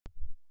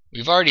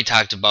we've already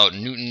talked about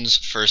Newton's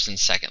first and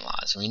second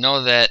laws, and we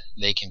know that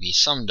they can be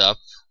summed up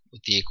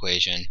with the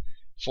equation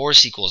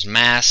force equals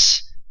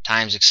mass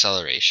times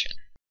acceleration.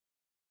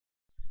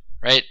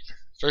 Right?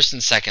 First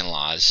and second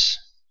laws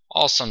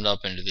all summed up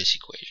into this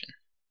equation.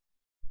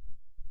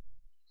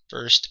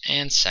 First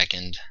and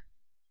second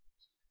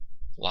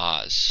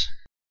laws.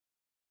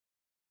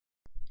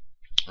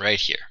 Right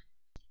here.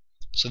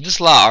 So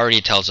this law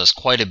already tells us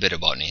quite a bit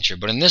about nature,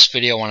 but in this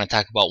video I want to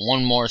talk about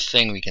one more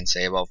thing we can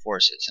say about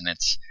forces, and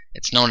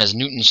it's known as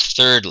Newton's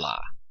third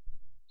law.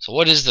 So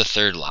what is the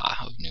third law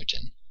of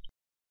Newton?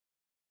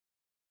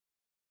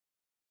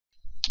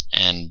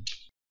 And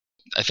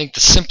I think the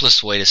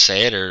simplest way to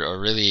say it, or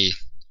really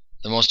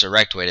the most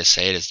direct way to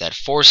say it, is that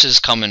forces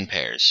come in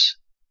pairs.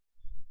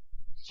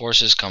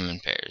 Forces come in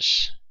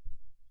pairs.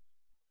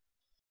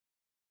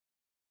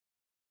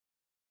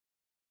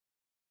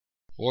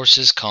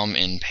 Forces come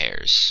in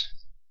pairs.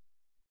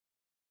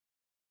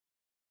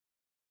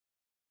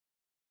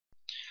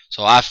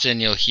 So often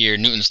you'll hear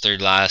Newton's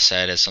third law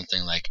said as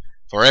something like,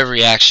 for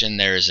every action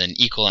there is an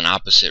equal and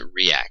opposite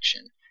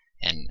reaction.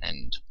 And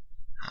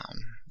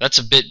that's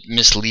a bit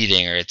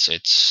misleading, or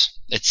it's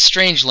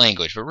strange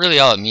language, but really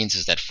all it means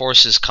is that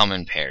forces come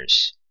in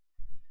pairs.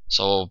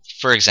 So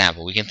for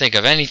example, we can think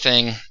of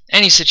anything,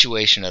 any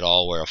situation at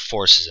all where a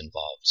force is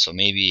involved. So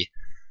maybe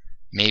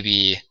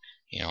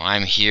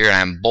I'm here and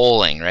I'm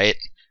bowling, right?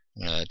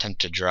 I'm going to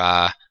attempt to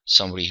draw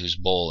somebody who's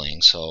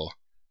bowling. So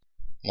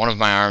one of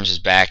my arms is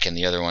back and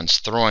the other one's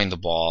throwing the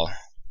ball.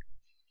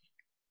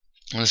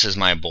 And this is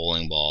my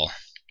bowling ball,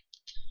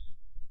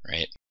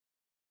 right?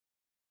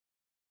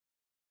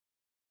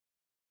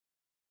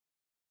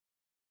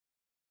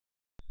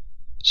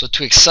 So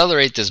to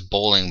accelerate this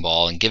bowling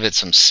ball and give it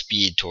some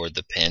speed toward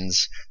the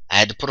pins, I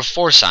had to put a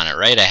force on it,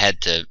 right? I had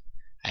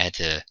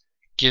to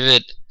give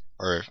it,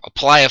 or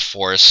apply a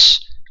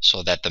force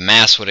so that the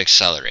mass would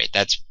accelerate.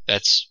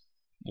 That's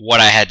what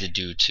I had to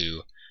do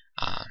to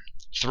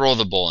throw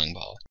the bowling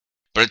ball.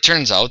 But it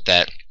turns out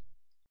that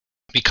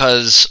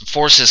because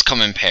forces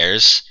come in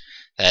pairs,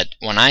 that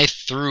when I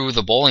threw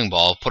the bowling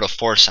ball, put a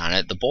force on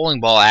it, the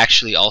bowling ball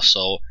actually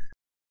also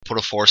put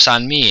a force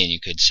on me, and you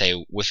could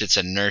say with its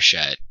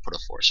inertia it put a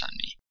force on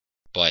me.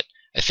 But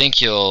I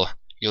think you'll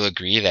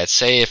agree that,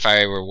 say if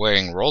I were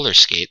wearing roller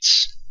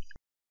skates,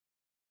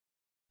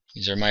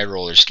 these are my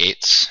roller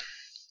skates.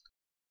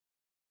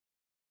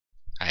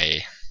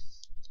 I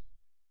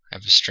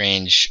have a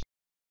strange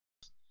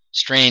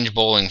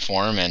bowling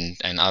form and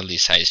oddly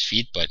sized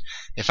feet, but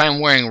if I'm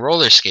wearing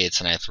roller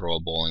skates and I throw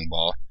a bowling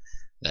ball,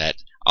 that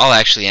I'll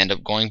actually end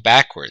up going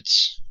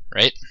backwards,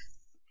 right?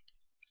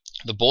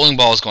 The bowling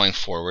ball is going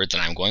forwards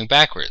and I'm going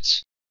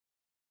backwards.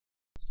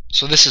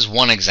 So this is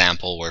one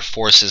example where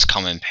forces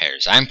come in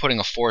pairs. I'm putting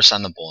a force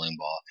on the bowling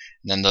ball,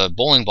 and then the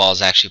bowling ball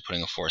is actually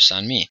putting a force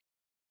on me.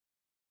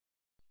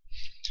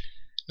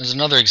 There's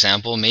another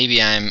example.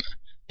 Maybe I'm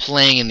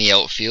playing in the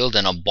outfield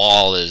and a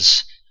ball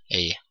is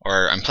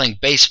or I'm playing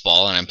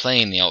baseball and I'm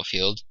playing in the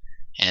outfield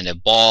and a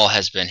ball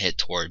has been hit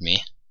toward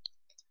me.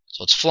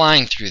 So it's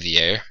flying through the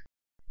air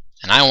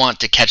and I want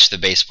to catch the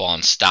baseball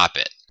and stop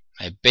it.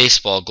 My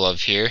baseball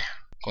glove here,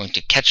 going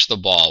to catch the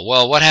ball.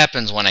 Well, what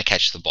happens when I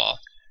catch the ball?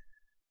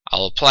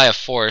 I'll apply a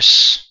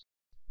force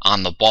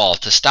on the ball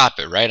to stop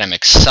it, right? I'm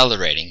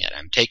accelerating it.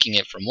 I'm taking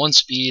it from one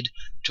speed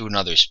to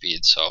another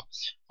speed. So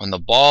when the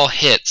ball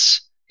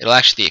hits, it'll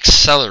actually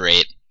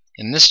accelerate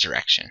in this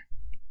direction.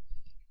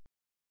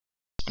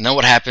 And then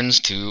what happens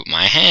to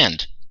my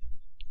hand?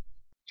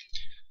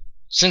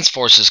 Since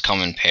forces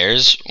come in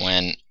pairs,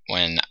 when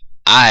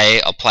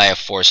I apply a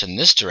force in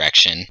this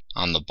direction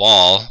on the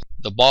ball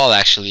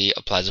actually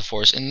applies a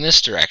force in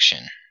this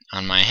direction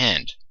on my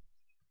hand.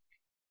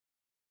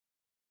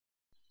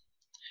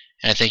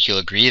 And I think you'll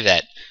agree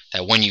that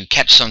when you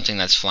catch something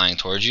that's flying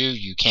towards you,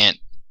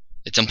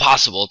 it's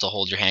impossible to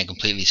hold your hand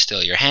completely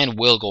still. Your hand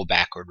will go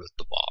backward with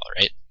the ball,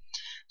 right?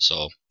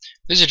 So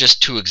these are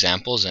just two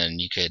examples,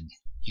 and you could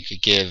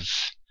give,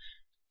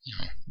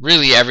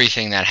 really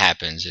everything that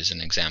happens is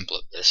an example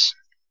of this.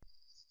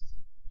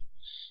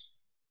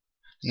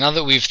 Now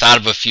that we've thought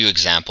of a few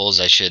examples,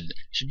 I should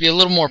be a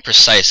little more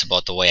precise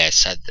about the way I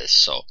said this.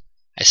 So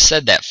I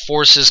said that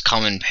forces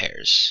come in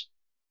pairs.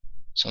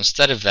 So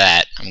instead of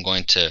that, I'm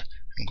going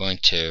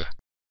to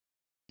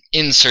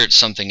insert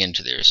something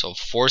into there. So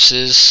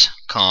forces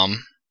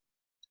come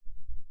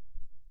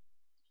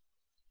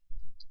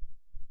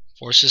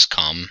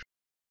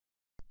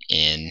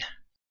in.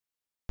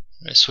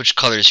 I'm going to switch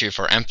colors here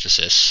for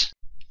emphasis.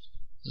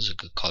 This is a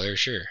good color,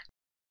 sure.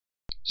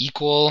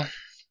 Equal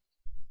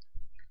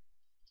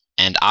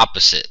and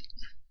opposite.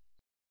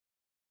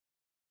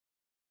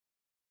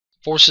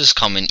 Forces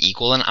come in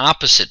equal and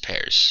opposite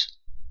pairs.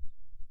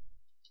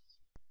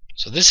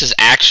 So this is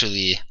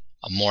actually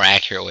a more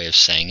accurate way of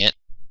saying it.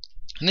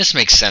 And this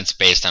makes sense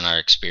based on our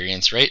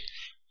experience, right?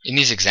 In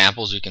these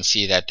examples, we can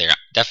see that they're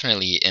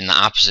definitely in the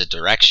opposite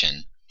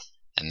direction.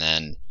 And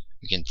then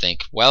we can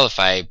think, well, if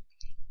I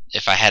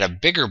had a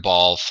bigger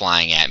ball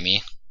flying at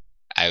me,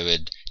 I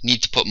would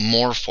need to put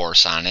more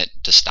force on it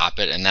to stop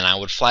it, and then I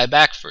would fly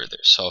back further.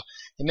 So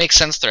it makes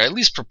sense they're at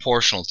least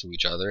proportional to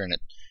each other, and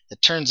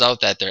it turns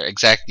out that they're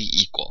exactly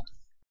equal.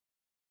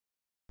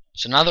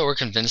 So now that we're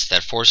convinced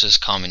that forces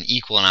come in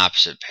equal and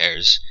opposite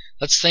pairs,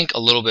 let's think a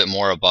little bit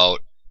more about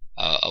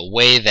a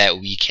way that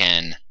we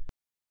can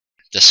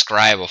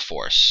describe a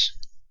force.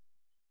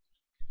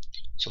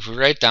 So if we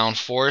write down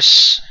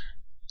force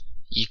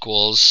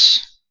equals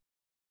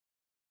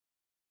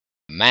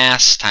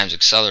mass times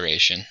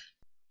acceleration,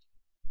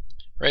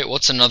 right?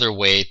 What's another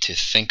way to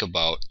think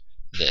about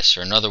this,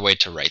 or another way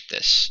to write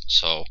this?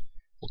 So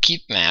we'll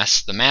keep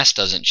mass. The mass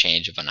doesn't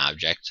change of an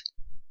object.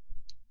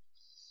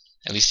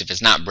 At least if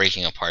it's not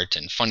breaking apart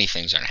and funny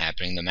things aren't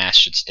happening, the mass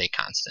should stay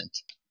constant.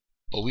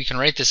 But we can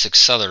write this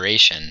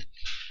acceleration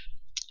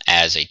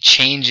as a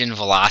change in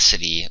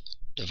velocity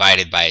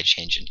divided by a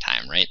change in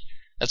time, right?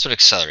 That's what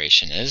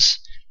acceleration is.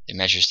 It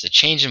measures the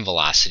change in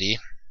velocity,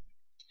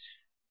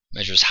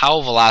 measures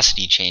how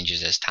velocity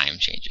changes as time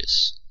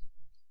changes,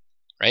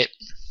 right?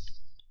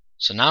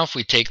 So now if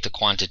we take the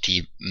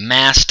quantity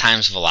mass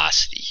times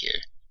velocity here,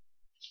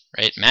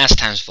 right? Mass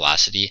times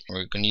velocity,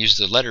 we're going to use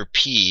the letter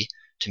P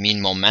to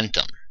mean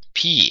momentum.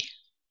 P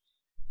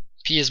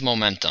is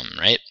momentum,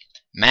 right?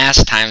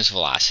 Mass times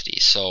velocity.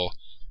 So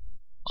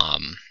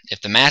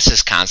if the mass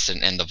is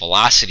constant and the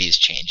velocity is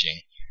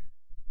changing,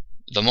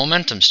 the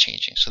momentum's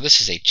changing. So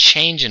this is a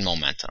change in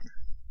momentum,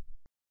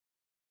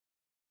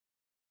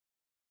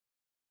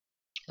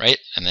 right?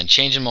 And then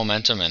change in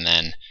momentum, and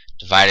then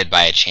divided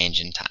by a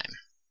change in time.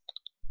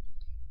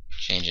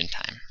 Change in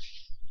time.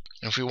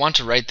 And if we want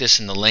to write this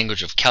in the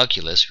language of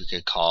calculus, we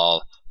could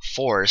call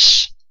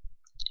force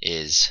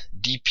is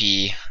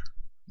dp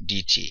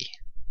dt.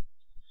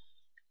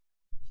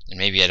 And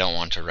maybe I don't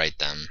want to write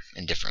them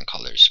in different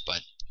colors,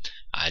 but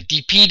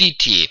dp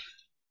dt,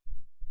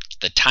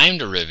 the time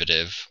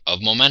derivative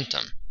of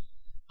momentum.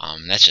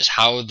 That's just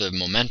how the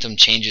momentum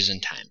changes in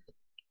time.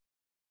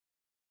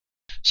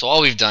 So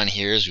all we've done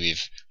here is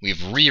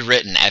we've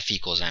rewritten F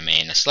equals ma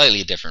in a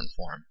slightly different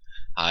form.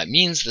 It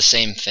means the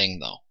same thing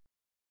though.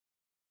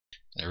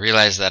 I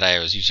realized that I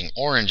was using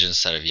orange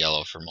instead of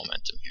yellow for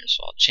momentum here,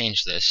 so I'll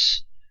change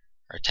this,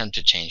 or attempt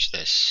to change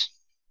this.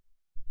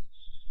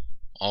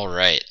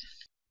 Alright.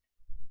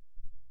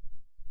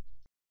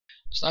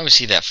 So now we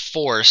see that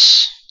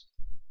force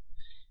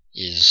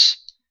is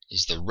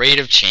the rate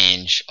of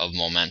change of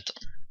momentum,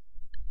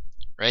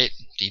 right?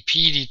 dp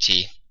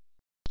dt.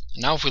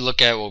 Now if we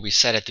look at what we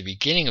said at the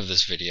beginning of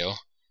this video,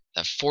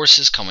 that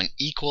forces come in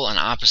equal and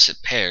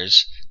opposite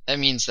pairs, that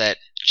means that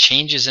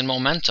changes in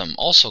momentum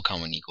also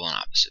come in equal and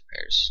opposite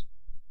pairs.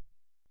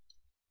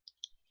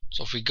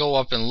 So if we go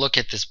up and look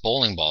at this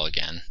bowling ball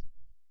again,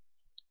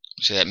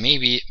 we see that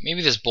maybe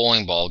this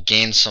bowling ball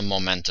gains some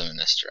momentum in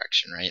this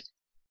direction, right?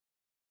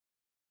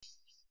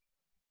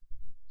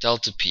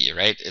 Delta P,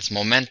 right? Its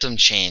momentum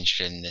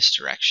changed in this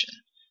direction.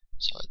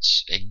 So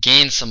it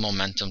gains some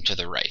momentum to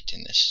the right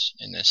in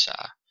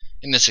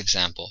this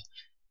example.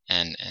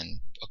 And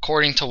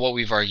according to what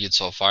we've argued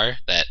so far,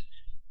 that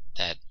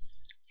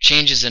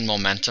changes in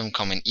momentum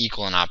come in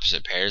equal and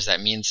opposite pairs.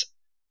 That means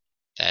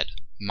that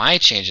my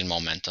change in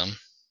momentum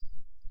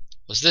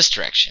was this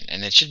direction,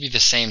 and it should be the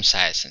same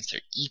size since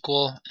they're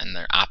equal and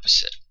they're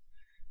opposite,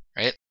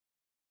 right?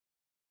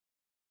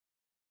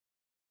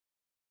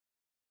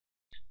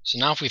 So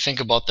now if we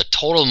think about the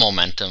total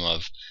momentum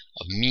of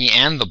me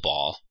and the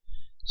ball,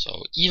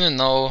 so even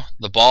though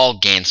the ball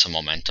gained some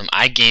momentum,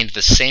 I gained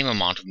the same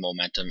amount of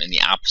momentum in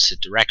the opposite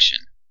direction.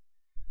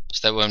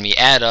 So that when we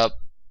add up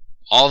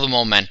all the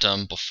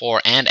momentum before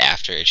and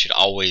after, it should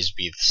always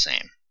be the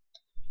same,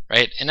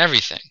 right? In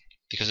everything.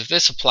 Because if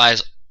this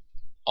applies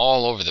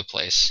all over the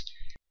place,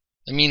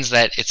 it means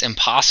that it's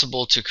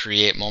impossible to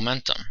create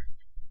momentum.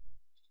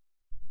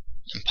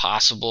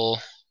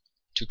 Impossible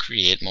to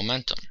create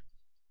momentum.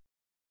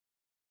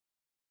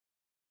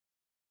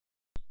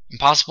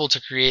 Impossible to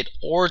create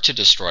or to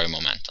destroy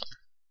momentum,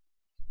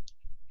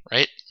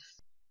 right?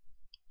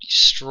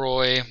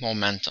 Destroy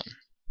momentum.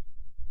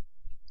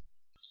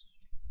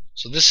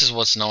 So this is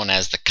what's known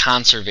as the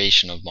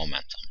conservation of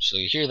momentum. So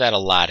you hear that a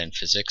lot in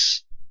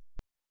physics.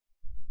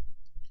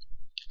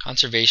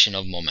 Conservation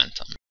of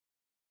momentum.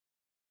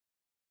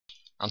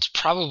 Now it's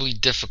probably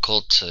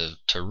difficult to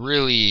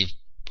really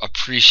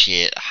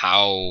appreciate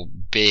how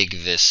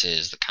big this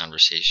is, the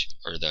conservation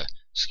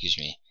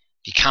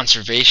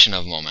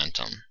of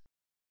momentum.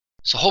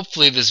 So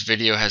hopefully this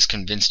video has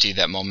convinced you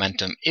that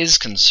momentum is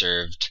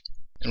conserved,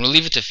 and we'll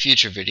leave it to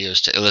future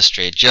videos to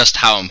illustrate just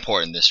how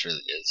important this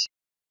really is.